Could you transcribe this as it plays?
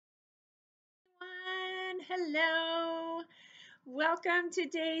Hello. Welcome to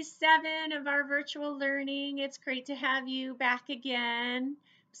day 7 of our virtual learning. It's great to have you back again.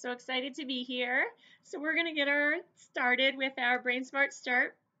 I'm so excited to be here. So we're going to get started with our Brain Smart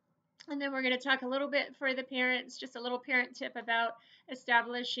Start. And then we're going to talk a little bit for the parents, just a little parent tip about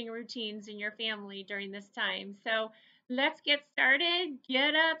establishing routines in your family during this time. So let's get started.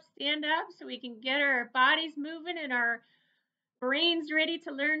 Get up, stand up so we can get our bodies moving and our brain's ready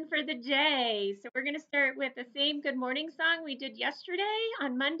to learn for the day. So we're going to start with the same good morning song we did yesterday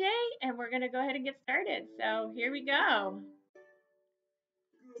on Monday, and we're going to go ahead and get started. So here we go. All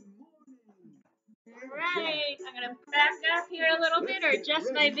right, I'm going to back up here a little bit or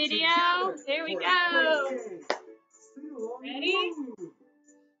adjust my video. There we go. Ready?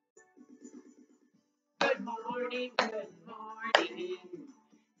 Good morning, good morning.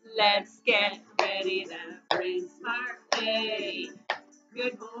 Let's get ready the Brain Smart way.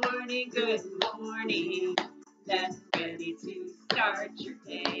 Good morning, good morning. Let's ready to start your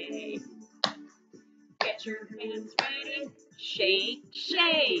day. Get your hands ready, shake,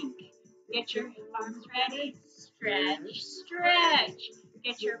 shake. Get your arms ready, stretch, stretch.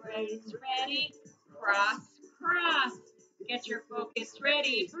 Get your legs ready, cross, cross. Get your focus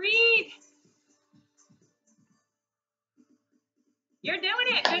ready, breathe. You're doing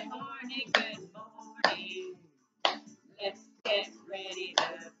it. Good morning, good morning. Let's get ready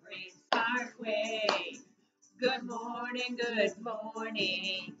the Brain Smart way. Good morning, good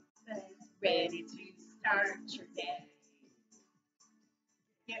morning. Let's ready to start your day.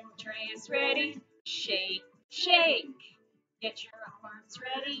 Get your hands ready, shake, shake. Get your arms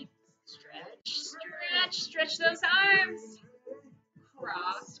ready, stretch, stretch. Stretch those arms.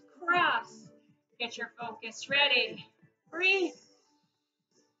 Cross, cross. Get your focus ready, breathe.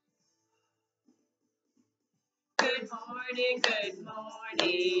 Good morning, good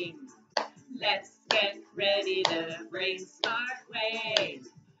morning. Let's get ready the Brain Smart way.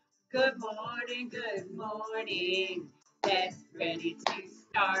 Good morning, good morning. Let's ready to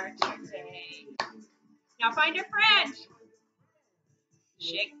start your day. Now find your friend.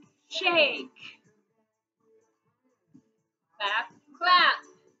 Shake, shake. Clap, clap.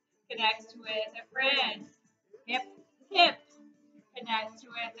 Connect with a friend. Hip, hip. Connect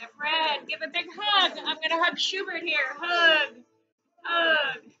with a friend. Give a big hug. I'm going to hug Schubert here. Hug,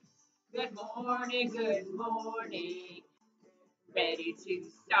 hug. Good morning, good morning. Ready to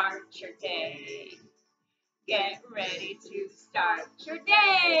start your day. Get ready to start your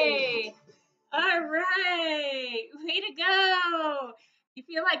day. All right. Way to go. You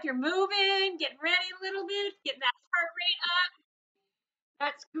feel like you're moving, getting ready a little bit, getting that heart rate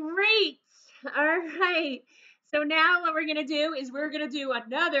up. That's great. All right. So now what we're going to do is we're going to do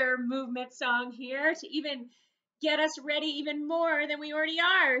another movement song here to even get us ready even more than we already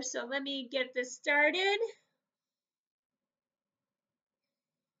are. So let me get this started.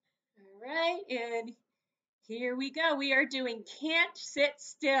 All right, and here we go. We are doing Can't Sit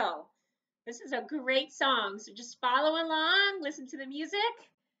Still. This is a great song, so just follow along, listen to the music,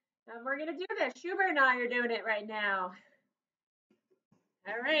 and we're going to do this. Schubert and I are doing it right now.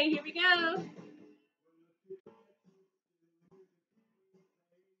 All right, here we go.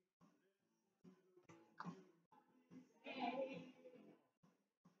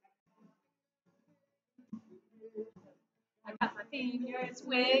 I got my fingers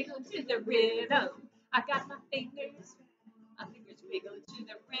wiggle to the rhythm. I got my fingers wiggle to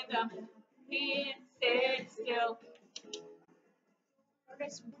the rhythm. Can't sit still.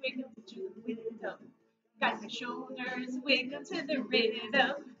 Fingers wiggle to the rhythm. Got my shoulders wiggle to the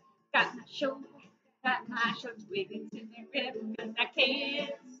rhythm. Got my shoulders wiggle to the rhythm. 'Cause I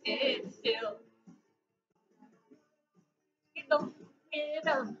can't sit still. Wiggle,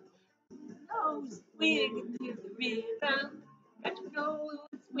 rhythm. Nose wiggle to the rhythm. Got your nose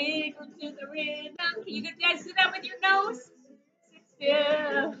wiggle to the rhythm. Can you guys do that with your nose? Sit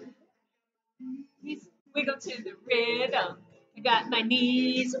still. Knees wiggle to the rhythm. I got my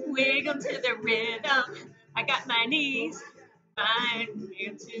knees wiggle to the rhythm. I got my knees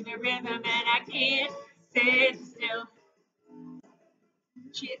wiggle to the rhythm, and I can't sit still.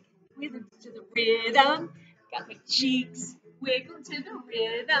 Cheek wiggle to the rhythm. Got my cheeks wiggle to the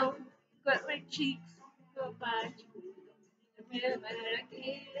rhythm. Got my cheeks, got my cheeks wiggle to the rhythm, and I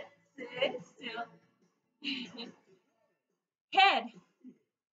can't sit still. Head,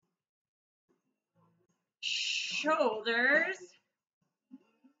 shoulders,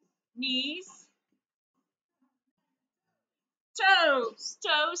 knees, toes,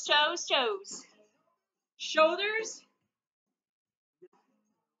 toes, toes, toes. Shoulders,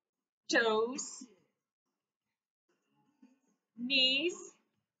 toes, knees,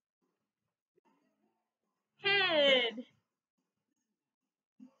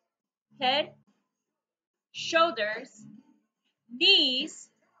 head, shoulders, knees,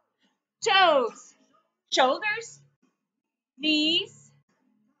 toes. Shoulders, knees,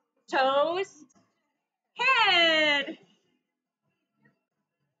 toes, head.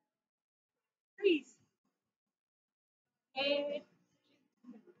 Freeze. Head,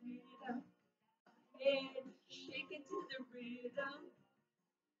 rhythm, head, shaking to the rhythm.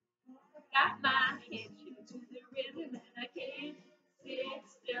 Got my head shaking to the rhythm and I can't sit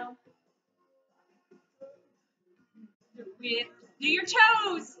still. Do your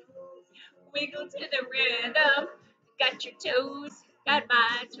toes. Wiggle to the rhythm. Got your toes. Got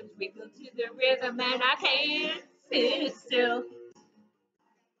my toes. Wiggle to the rhythm and I can't sit still.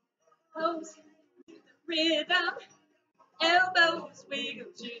 Toes to the rhythm. Elbows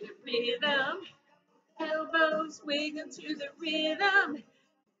wiggle to the rhythm. Elbows wiggle to the rhythm.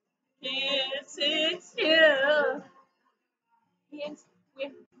 Can't sit still. Hands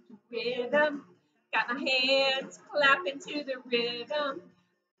with rhythm. Got my hands clapping to the rhythm.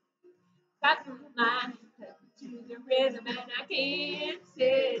 Got my to the rhythm and I can't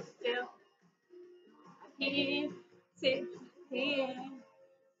sit still. I can't sit, can't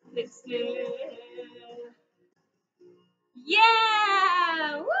sit still.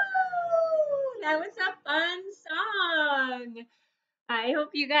 Yeah! Woo! That was a fun song. I hope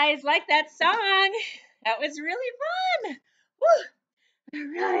you guys like that song. That was really fun. Woo! All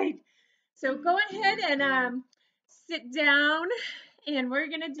right. So go ahead and sit down, and we're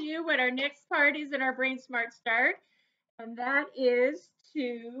going to do what our next part is in our Brain Smart Start, and that is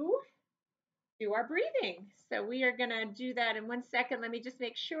to do our breathing. So we are going to do that in 1 second. Let me just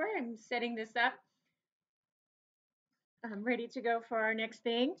make sure I'm setting this up. I'm ready to go for our next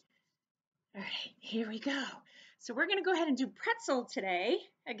thing. All right, here we go. So we're going to go ahead and do pretzel today.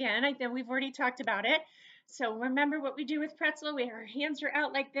 Again, I think we've already talked about it. So remember what we do with pretzel. Our hands are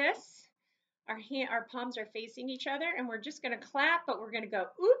out like this. Our palms are facing each other, and we're just going to clap, but we're going to go,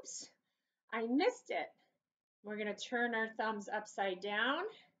 oops, I missed it. We're going to turn our thumbs upside down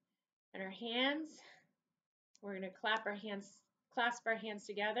and our hands. We're going to clasp our hands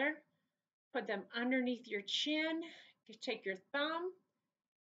together, put them underneath your chin. You take your thumb,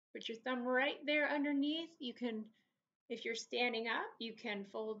 put your thumb right there underneath. You can, if you're standing up, you can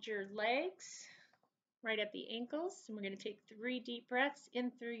fold your legs right at the ankles. And we're going to take 3 deep breaths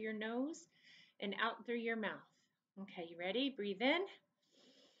in through your nose and out through your mouth. Okay, you ready? Breathe in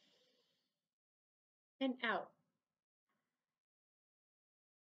and out.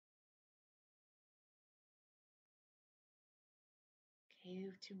 Okay,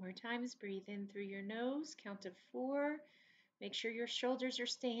 2 more times. Breathe in through your nose. Count to 4. Make sure your shoulders are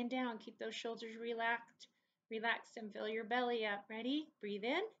staying down. Keep those shoulders relaxed and fill your belly up. Ready? Breathe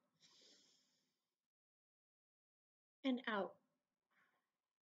in and out.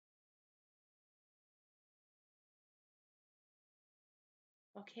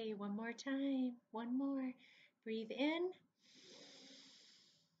 Okay, 1 more time. 1 more. Breathe in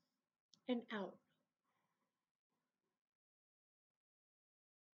and out.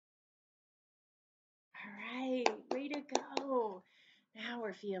 All right, way to go. Now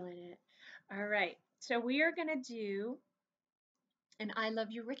we're feeling it. All right, so we are going to do an I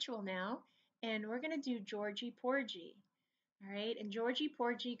love you ritual now, and we're going to do Georgie Porgy. All right, and Georgie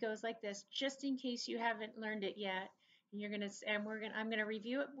Porgy goes like this, just in case you haven't learned it yet. I'm gonna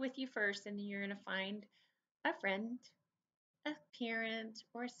review it with you first, and then you're gonna find a friend, a parent,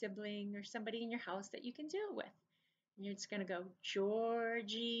 or a sibling, or somebody in your house that you can do it with. And you're just gonna go,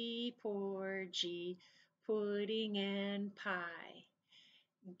 Georgie Porgy, pudding and pie,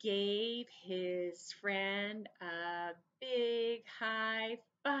 gave his friend a big high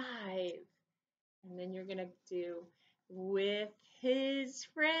five. And then you're going to do, with his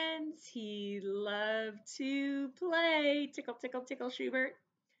friends he loved to play. Tickle, tickle, tickle, Schubert.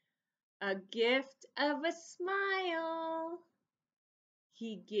 A gift of a smile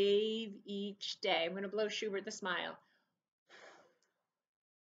he gave each day. I'm going to blow Schubert the smile.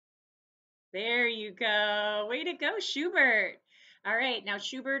 There you go. Way to go, Schubert. All right, now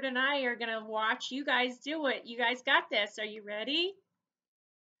Schubert and I are going to watch you guys do it. You guys got this. Are you ready?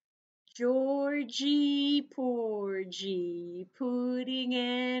 Georgie Porgy, pudding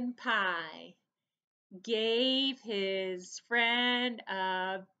and pie, gave his friend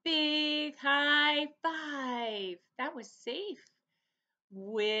a big high five. That was safe.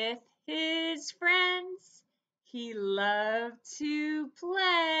 With his friends, he loved to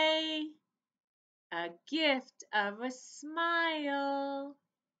play. A gift of a smile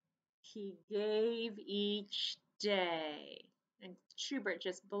he gave each day. And Schubert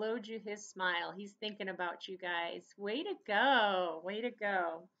just blowed you his smile. He's thinking about you guys. Way to go. Way to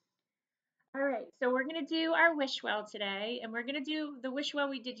go. All right, so we're going to do our wish well today, and we're going to do the wish well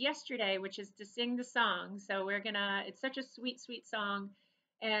we did yesterday, which is to sing the song. So it's such a sweet, sweet song.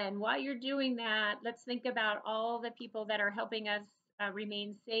 And while you're doing that, let's think about all the people that are helping us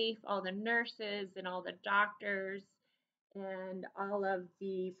remain safe, all the nurses and all the doctors and all of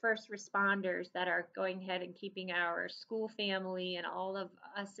the first responders that are going ahead and keeping our school family and all of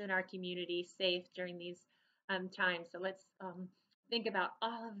us in our community safe during these times. So let's think about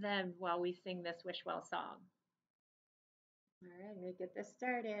all of them while we sing this Wish Well song. All right, I'm going to get this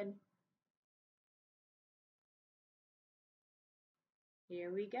started. Here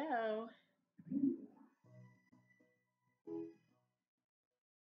we go.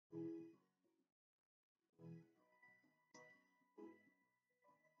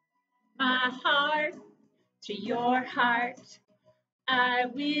 My heart to your heart, I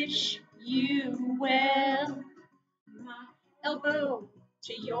wish you well. My elbow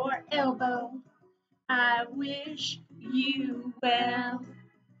to your elbow, I wish you well.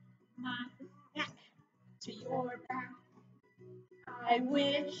 My back to your back, I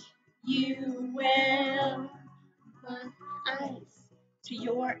wish you well. My eyes to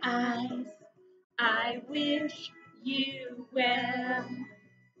your eyes, I wish you well.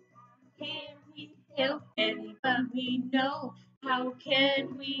 Can we help anyone we know? How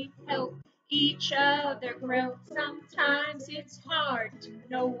can we help each other grow? Sometimes it's hard to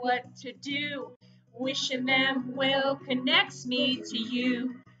know what to do. Wishing them well connects me to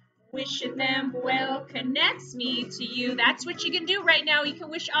you. Wishing them well connects me to you. That's what you can do right now. You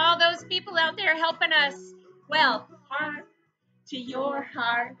can wish all those people out there helping us well. Heart to your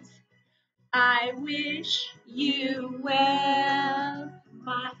heart, I wish you well.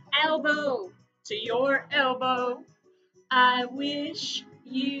 My elbow to your elbow, I wish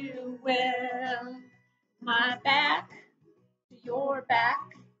you well. My back to your back,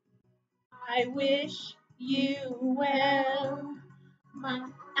 I wish you well. My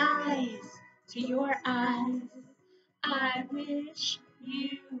eyes to your eyes, I wish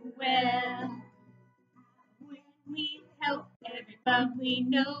you well. When we help everyone we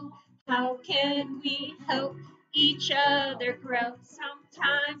know, how can we help each other grow?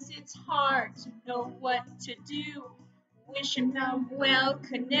 Sometimes it's hard to know what to do. Wishing them well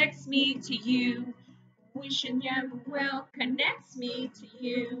connects me to you. Wishing them well connects me to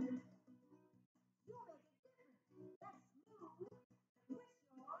you.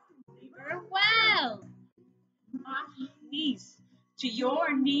 Neighbor well. My knees to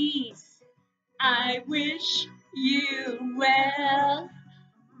your knees, I wish you well.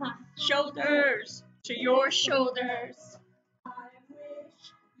 My shoulders to your shoulders, I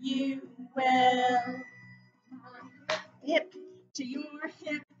wish you well. My hip to your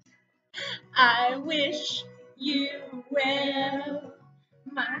hip, I wish you well.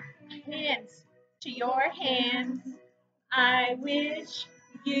 My hands to your hands, I wish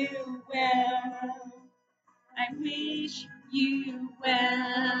you well. I wish you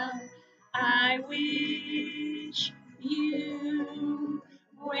well. I wish you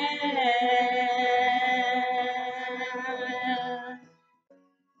well.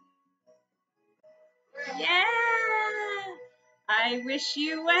 Yeah. I wish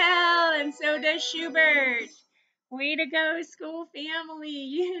you well, and so does Schubert. Way to go, school family.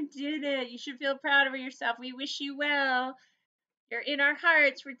 You did it. You should feel proud of yourself. We wish you well. You're in our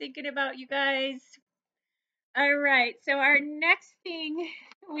hearts. We're thinking about you guys. All right, so our next thing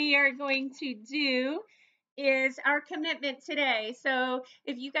we are going to do is our commitment today. So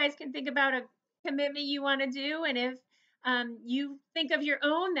if you guys can think about a commitment you want to do, and if you think of your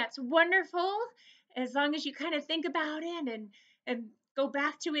own, that's wonderful. As long as you kind of think about it and go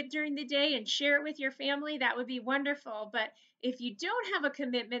back to it during the day and share it with your family, that would be wonderful. But if you don't have a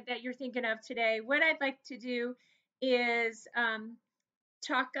commitment that you're thinking of today, what I'd like to do is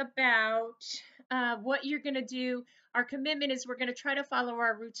talk about what you're going to do. Our commitment is we're going to try to follow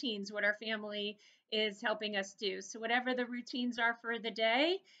our routines, what our family is helping us do. So, whatever the routines are for the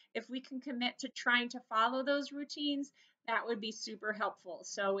day, if we can commit to trying to follow those routines, that would be super helpful.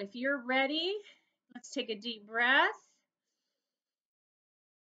 So, if you're ready, let's take a deep breath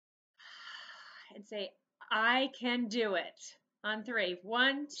and say, I can do it. On three.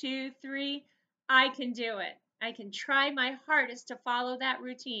 1, 2, 3. I can do it. I can try my hardest to follow that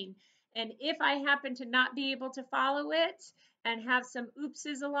routine. And if I happen to not be able to follow it and have some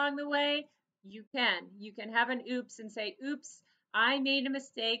oopses along the way, you can. You can have an oops and say, oops, I made a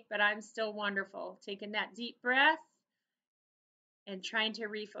mistake, but I'm still wonderful. Taking that deep breath and trying to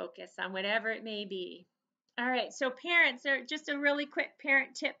refocus on whatever it may be. All right, so parents, just a really quick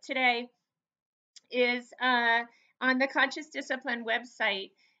parent tip today is on the Conscious Discipline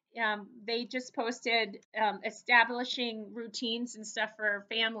website. they just posted establishing routines and stuff for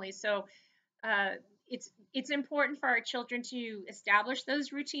families. So uh, it's important for our children to establish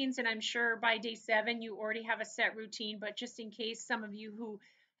those routines, and I'm sure by day 7 you already have a set routine, but just in case some of you who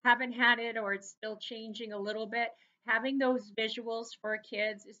haven't had it or it's still changing a little bit, having those visuals for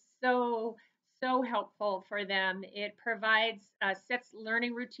kids is so helpful for them. It provides sets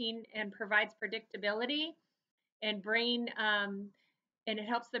learning routine and provides predictability and brain and it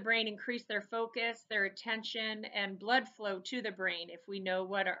helps the brain increase their focus, their attention, and blood flow to the brain if we know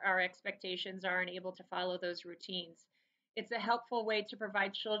what our expectations are and able to follow those routines. It's a helpful way to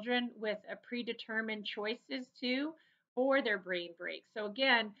provide children with a predetermined choices too for their brain breaks. So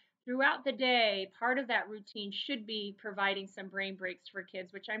again, throughout the day, part of that routine should be providing some brain breaks for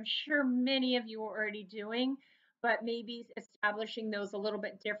kids, which I'm sure many of you are already doing, but maybe establishing those a little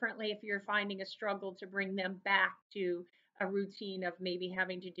bit differently if you're finding a struggle to bring them back to a routine of maybe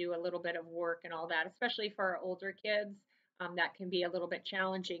having to do a little bit of work and all that, especially for our older kids. That can be a little bit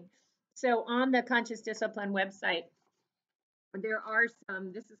challenging. So on the Conscious Discipline website, there are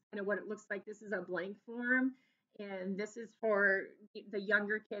some, this is kind of what it looks like. This is a blank form, and this is for the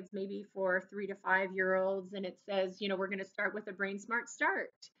younger kids, maybe for 3 to 5 year olds. And it says, we're going to start with a Brain Smart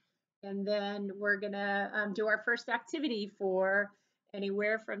Start. And then we're going to do our first activity for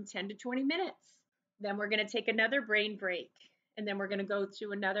anywhere from 10 to 20 minutes. Then we're going to take another brain break. And then we're going to go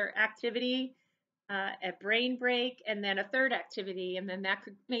to another activity, a brain break, and then a third activity. And then that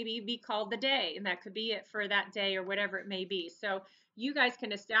could maybe be called the day. And that could be it for that day or whatever it may be. So you guys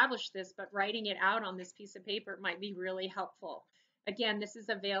can establish this, but writing it out on this piece of paper might be really helpful. Again, this is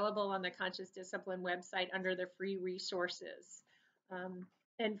available on the Conscious Discipline website under the free resources. Um,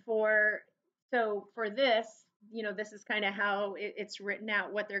 and for this, this is kind of how it's written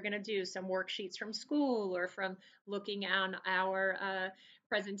out, what they're going to do, some worksheets from school or from looking on our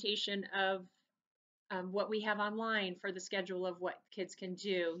presentation of what we have online for the schedule of what kids can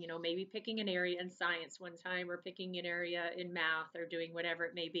do, maybe picking an area in science one time or picking an area in math or doing whatever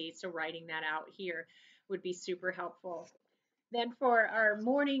it may be. So writing that out here would be super helpful. Then for our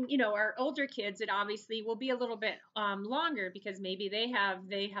morning, our older kids, it obviously will be a little bit longer because maybe they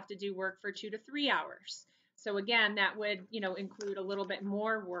have to do work for 2 to 3 hours. So again, that would include a little bit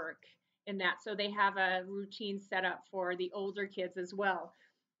more work in that. So they have a routine set up for the older kids as well.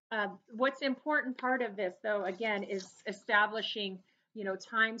 What's important part of this, though, again, is establishing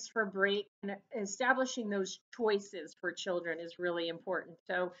times for break, and establishing those choices for children is really important.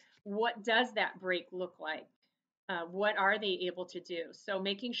 So what does that break look like? What are they able to do? So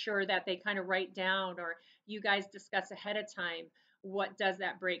making sure that they kind of write down, or you guys discuss ahead of time, what does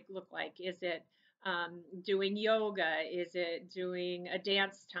that break look like? Is it doing yoga? Is it doing a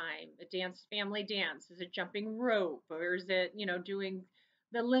dance time, a dance family dance? Is it jumping rope, or is it doing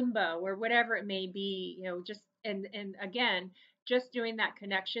the limbo or whatever it may be? Just and again, just doing that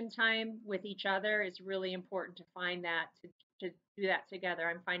connection time with each other is really important to find that to do that together.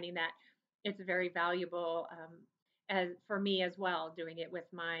 I'm finding that it's very valuable as for me as well, doing it with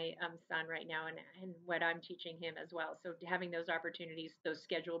my son right now, and what I'm teaching him as well. So having those opportunities, those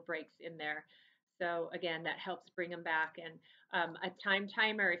scheduled breaks in there. So again, that helps bring them back. And a time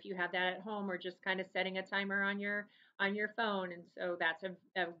timer, if you have that at home, or just kind of setting a timer on your phone. And so that's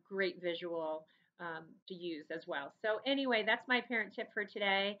a great visual to use as well. So anyway, that's my parent tip for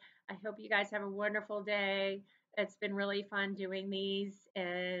today. I hope you guys have a wonderful day. It's been really fun doing these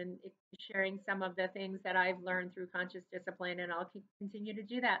and sharing some of the things that I've learned through conscious discipline, and I'll continue to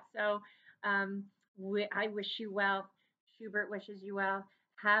do that. So I wish you well. Schubert wishes you well.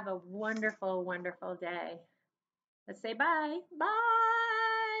 Have a wonderful, wonderful day. Let's say bye.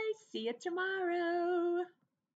 Bye. See you tomorrow.